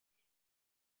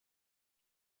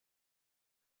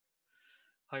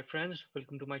Hi friends,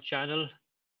 welcome to my channel.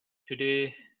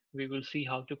 Today we will see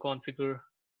how to configure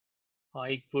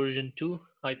IKEv2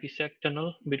 IPsec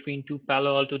tunnel between two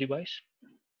Palo Alto devices.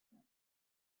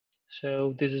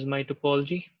 So this is my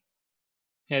topology.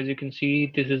 As you can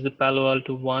see, this is the Palo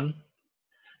Alto 1,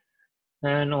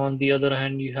 and on the other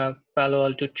hand you have Palo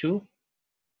Alto 2,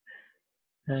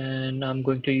 and I'm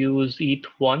going to use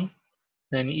ETH1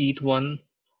 and ETH1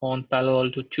 on Palo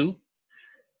Alto 2.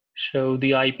 So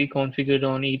the IP configured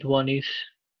on ETH1 is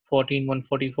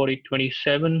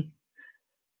 14.140.40.27.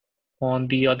 On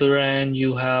the other end,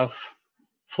 you have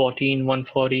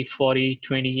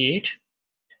 14.140.40.28.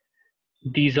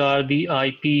 These are the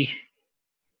IPs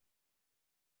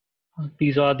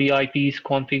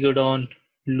configured on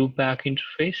loopback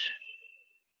interface.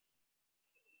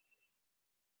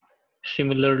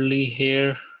 Similarly,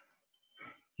 here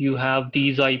you have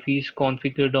these IPs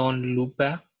configured on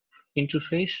loopback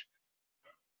interface.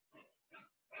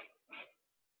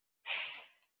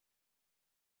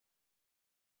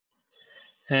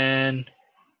 And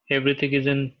everything is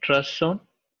in trust zone.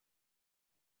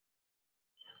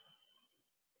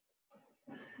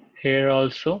 Here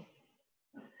also,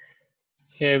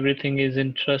 everything is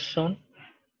in trust zone.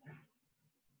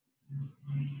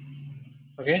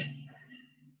 Okay,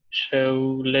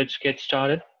 so let's get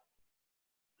started.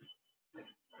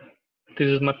 This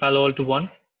is my Palo Alto 1.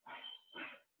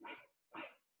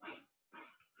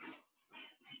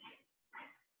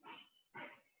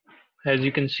 As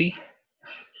you can see,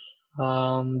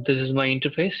 this is my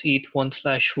interface,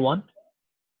 ETH1/1.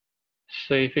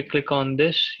 So if you click on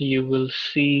this, you will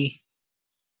see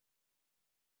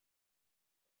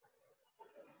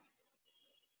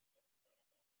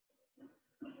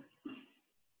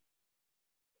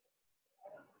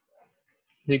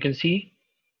you can see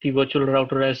the virtual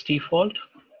router as default,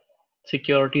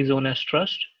 security zone as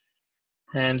trust,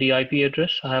 and the IP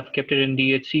address I have kept it in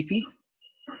DHCP.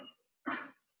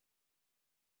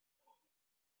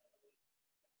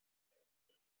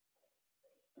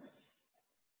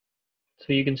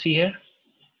 So you can see here,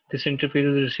 this interface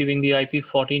is receiving the IP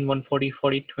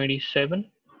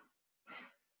 14.140.40.27,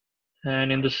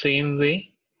 and in the same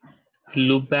way,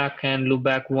 loopback and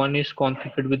loopback 1 is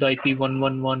configured with IP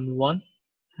 1111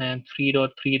 and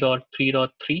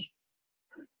 3.3.3.3,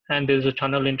 and there is a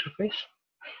tunnel interface.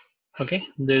 Okay,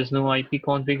 there is no IP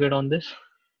configured on this,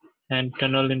 and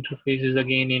tunnel interface is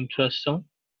again in trust zone.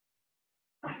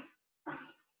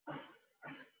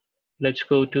 Let's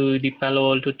go to the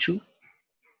Palo Alto 2.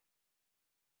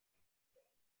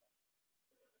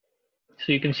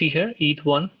 So you can see here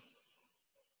ETH1.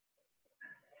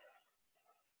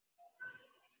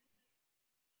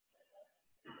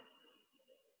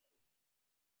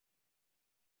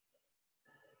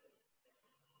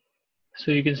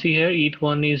 So you can see here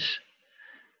ETH1 is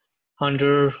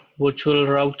under virtual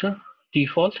router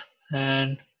default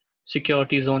and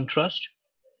security zone trust.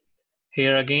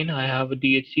 Here again I have a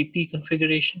DHCP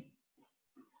configuration.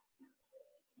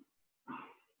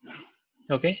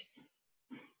 Okay,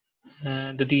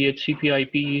 and the DHCP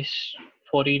IP is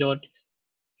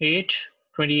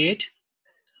 40.8.28,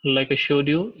 like I showed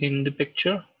you in the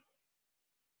picture.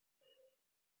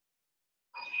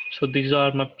 So these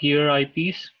are my peer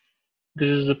IPs. This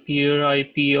is the peer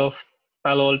IP of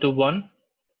Palo Alto 1,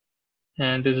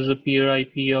 and this is a peer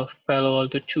IP of Palo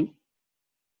Alto 2.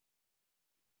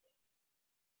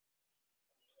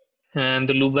 And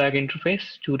the loopback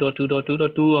interface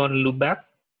 2.2.2.2 on loopback,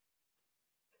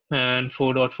 and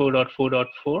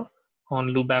 4.4.4.4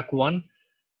 on loopback 1.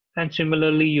 And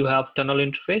similarly, you have tunnel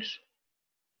interface,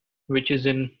 which is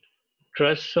in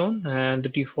trust zone and the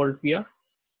default PR.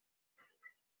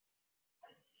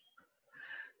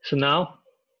 So now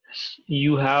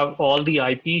you have all the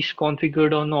IPs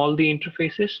configured on all the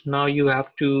interfaces. Now you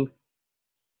have to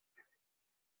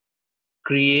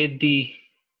create the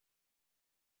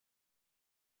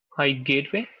IP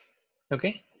gateway.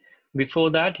 Okay,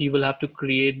 before that you will have to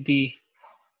create the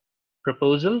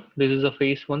proposal. This is a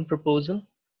phase 1 proposal.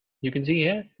 You can see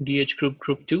here DH group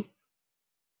 2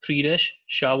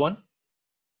 3-SHA1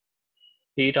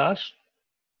 8 hours.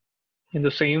 In the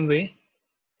same way,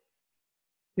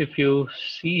 if you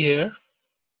see here,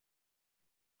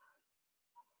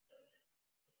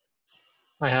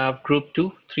 I have group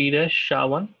 2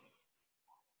 3-SHA1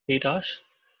 8 hours.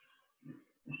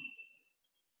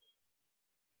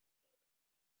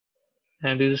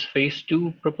 And this is phase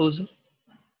 2 proposal,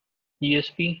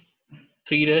 ESP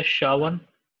 3-SHA1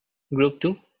 group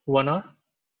 2 1 hour.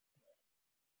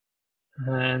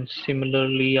 And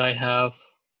similarly, I have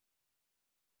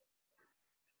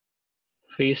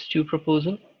phase 2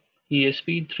 proposal,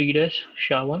 ESP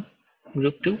 3-SHA1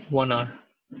 group 2 1 hour.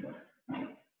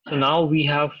 So now we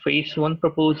have phase 1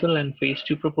 proposal and phase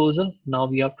 2 proposal. Now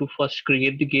we have to first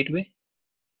create the gateway.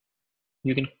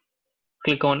 You can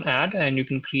click on add and you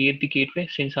can create the gateway.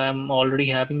 Since I'm already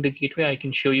having the gateway, I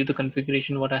can show you the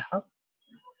configuration what I have.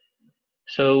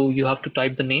 So you have to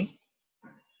type the name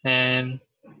and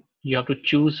you have to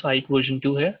choose IKE version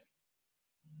 2 here.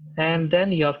 And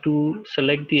then you have to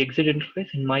select the exit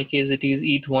interface. In my case, it is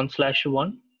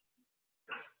ETH1/1.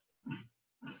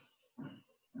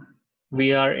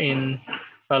 We are in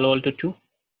Palo Alto 2.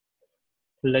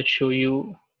 Let's show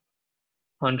you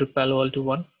under Palo Alto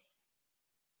 1.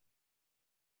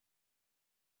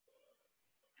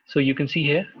 So you can see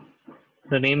here,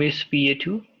 the name is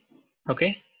PA2.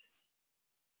 Okay.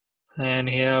 And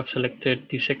here I've selected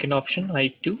the second option,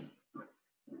 IKE2.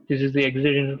 This is the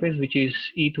exit interface, which is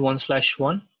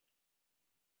ETH1/1.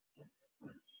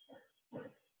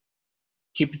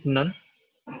 Keep it none.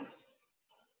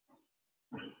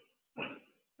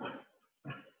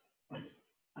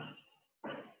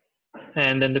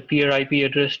 And then the peer IP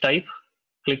address type,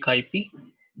 click IP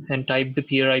and type the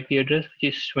peer IP address,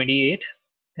 which is 28,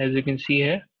 as you can see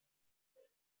here.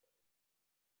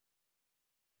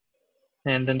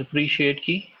 And then the pre-shared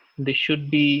key, this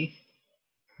should be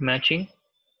matching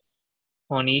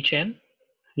on each end.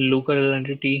 Local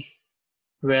entity,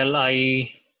 well, I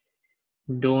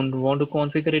don't want to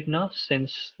configure it now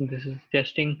since this is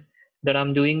testing that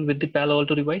I'm doing with the Palo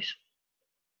Alto device.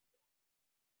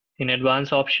 In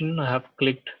advanced option, I have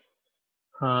clicked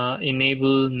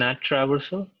enable Nat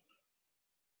Traversal,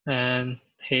 and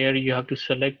here you have to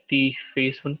select the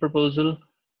phase 1 proposal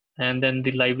and then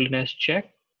the liveliness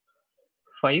check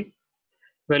 5.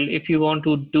 Well, if you want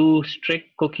to do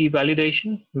strict cookie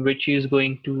validation, which is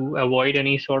going to avoid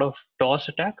any sort of DOS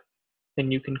attack,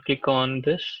 then you can click on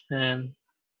this and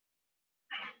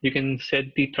you can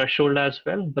set the threshold as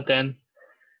well. But then,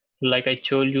 like I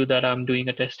told you that I'm doing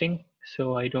a testing,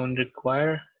 so I don't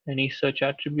require any such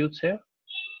attributes here.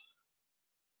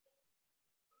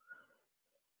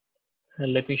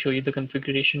 And let me show you the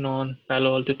configuration on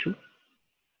Palo Alto 2.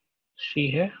 See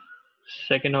here,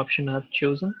 second option I've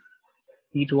chosen.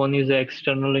 ETH1 is the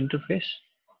external interface.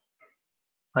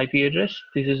 IP address,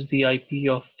 this is the IP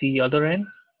of the other end.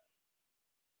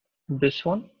 This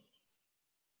one.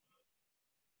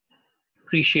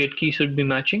 Pre-shared key should be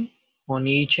matching on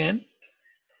each end.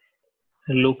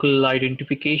 Local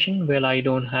identification, well, I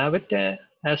don't have it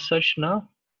as such now.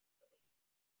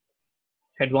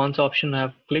 Advanced option, I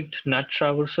have clicked Nat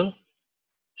Traversal.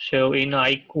 So in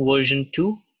IKE version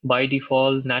 2, by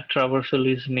default, Nat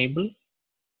Traversal is enabled.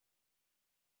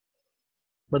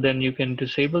 But then you can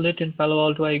disable it in Palo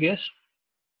Alto, I guess.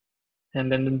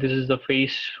 And then this is the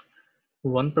phase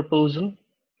 1 proposal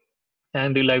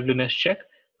and the liveliness check.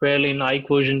 Well, in IKE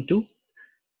version 2,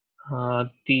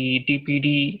 the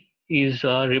DPD is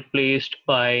replaced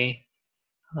by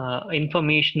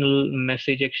informational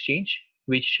message exchange,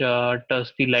 which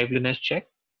does the liveliness check.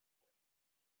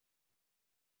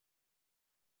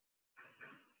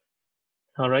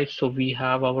 All right, so we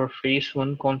have our phase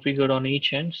 1 configured on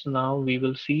each end. So now we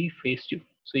will see phase 2.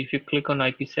 So if you click on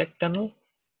IPsec tunnel,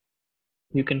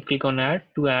 you can click on add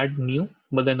to add new,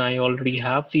 but then I already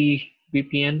have the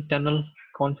VPN tunnel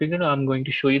configured. I'm going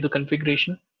to show you the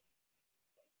configuration.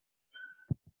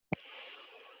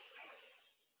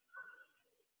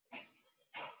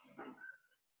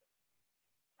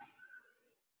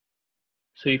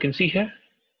 So you can see here,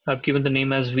 I've given the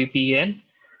name as VPN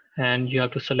and you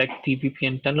have to select the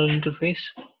VPN tunnel interface.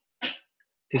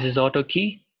 This is auto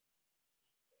key.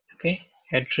 Okay,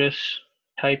 address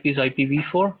type is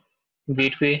IPv4,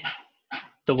 gateway,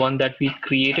 the one that we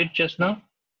created just now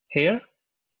here.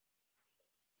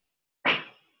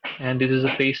 And this is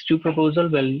a phase 2 proposal.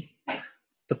 Well,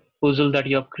 the proposal that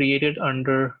you have created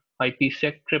under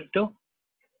IPsec crypto.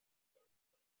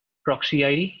 Proxy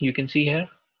ID, you can see here,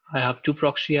 I have 2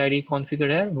 proxy ID configured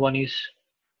here. One is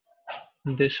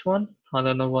this one,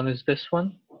 another one is this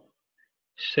one.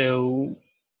 So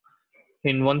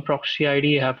in one proxy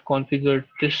ID, I have configured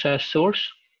this as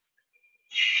source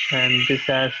and this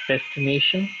as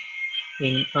destination.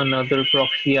 In another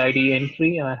proxy ID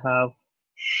entry, I have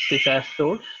this as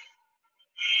source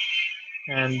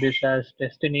and this as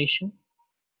destination.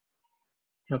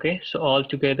 Okay, so all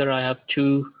together I have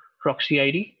 2 proxy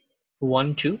ID,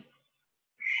 1, 2.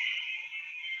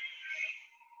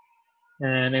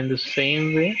 And in the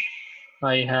same way,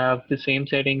 I have the same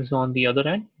settings on the other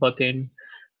end, but in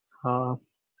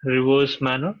reverse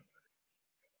manner.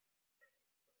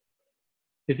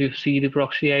 If you see the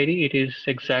proxy ID, it is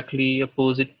exactly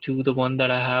opposite to the one that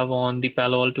I have on the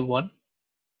Palo Alto 1.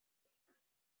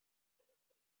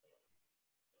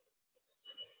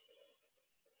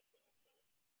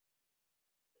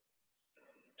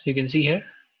 So you can see here,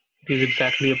 it is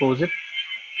exactly opposite.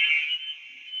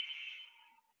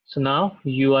 So now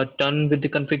you are done with the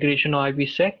configuration of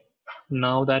IPsec.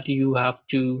 Now that you have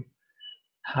to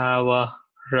have a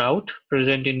route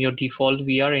present in your default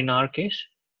VR in our case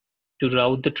to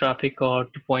route the traffic or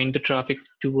to point the traffic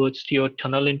towards your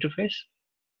tunnel interface.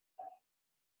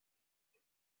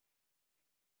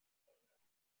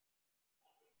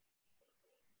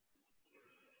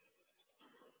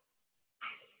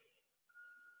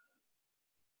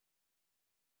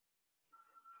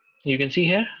 You can see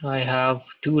here I have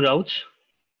two routes.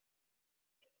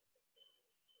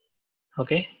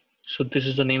 Okay, so this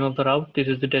is the name of the route, this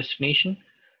is the destination.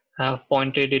 I have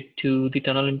pointed it to the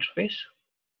tunnel interface.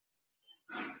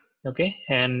 Okay,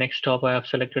 and next stop I have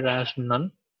selected as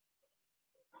none.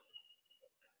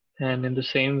 And in the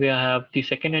same way I have the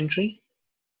second entry.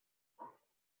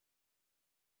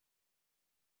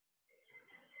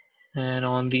 And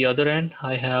on the other end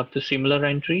I have the similar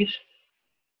entries.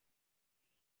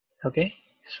 Okay,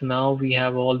 so now we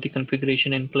have all the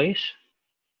configuration in place.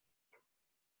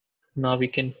 Now we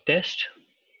can test.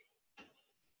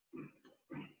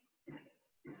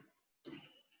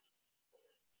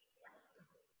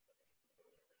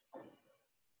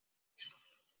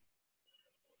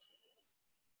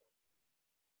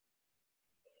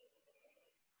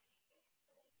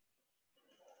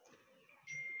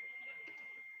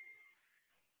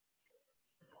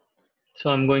 So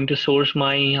I'm going to source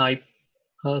my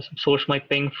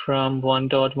ping from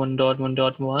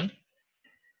 1.1.1.1,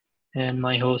 and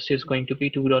my host is going to be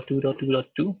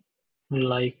 2.2.2.2,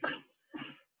 like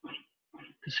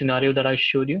the scenario that I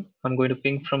showed you. I'm going to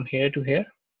ping from here to here.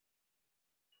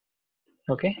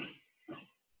 Okay,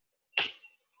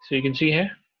 so you can see here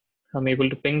I'm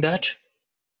able to ping that.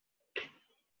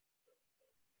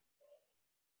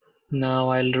 Now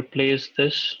I'll replace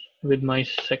this with my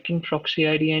second proxy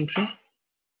ID entry.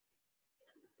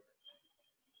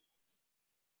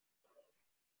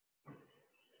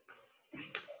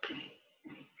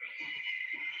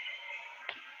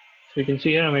 So you can see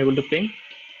here I'm able to ping.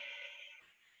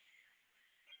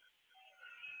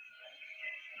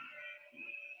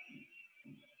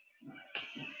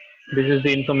 This is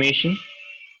the information.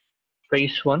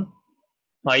 Phase 1,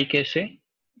 IKEv2.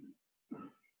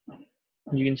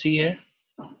 You can see here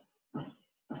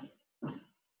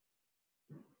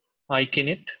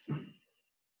IKEnit.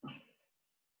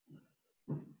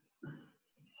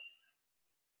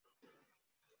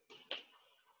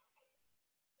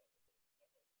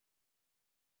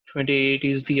 28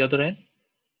 is the other end.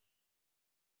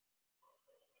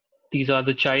 These are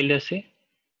the child SA,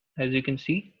 as you can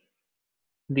see.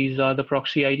 These are the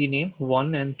proxy ID name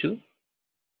 1 and 2.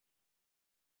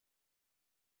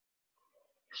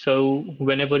 So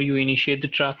whenever you initiate the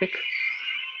traffic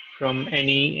from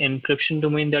any encryption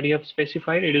domain that you have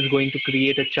specified, it is going to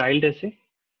create a child SA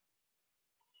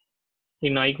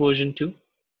in IKE version 2.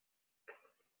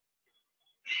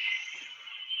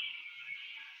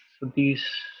 So these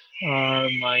are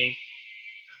my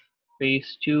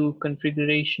phase 2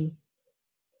 configuration.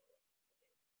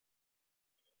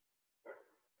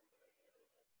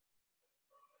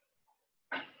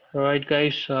 Alright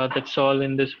guys, that's all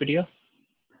in this video.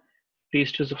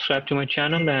 Please to subscribe to my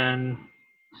channel and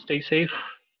stay safe.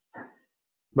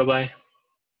 Bye bye.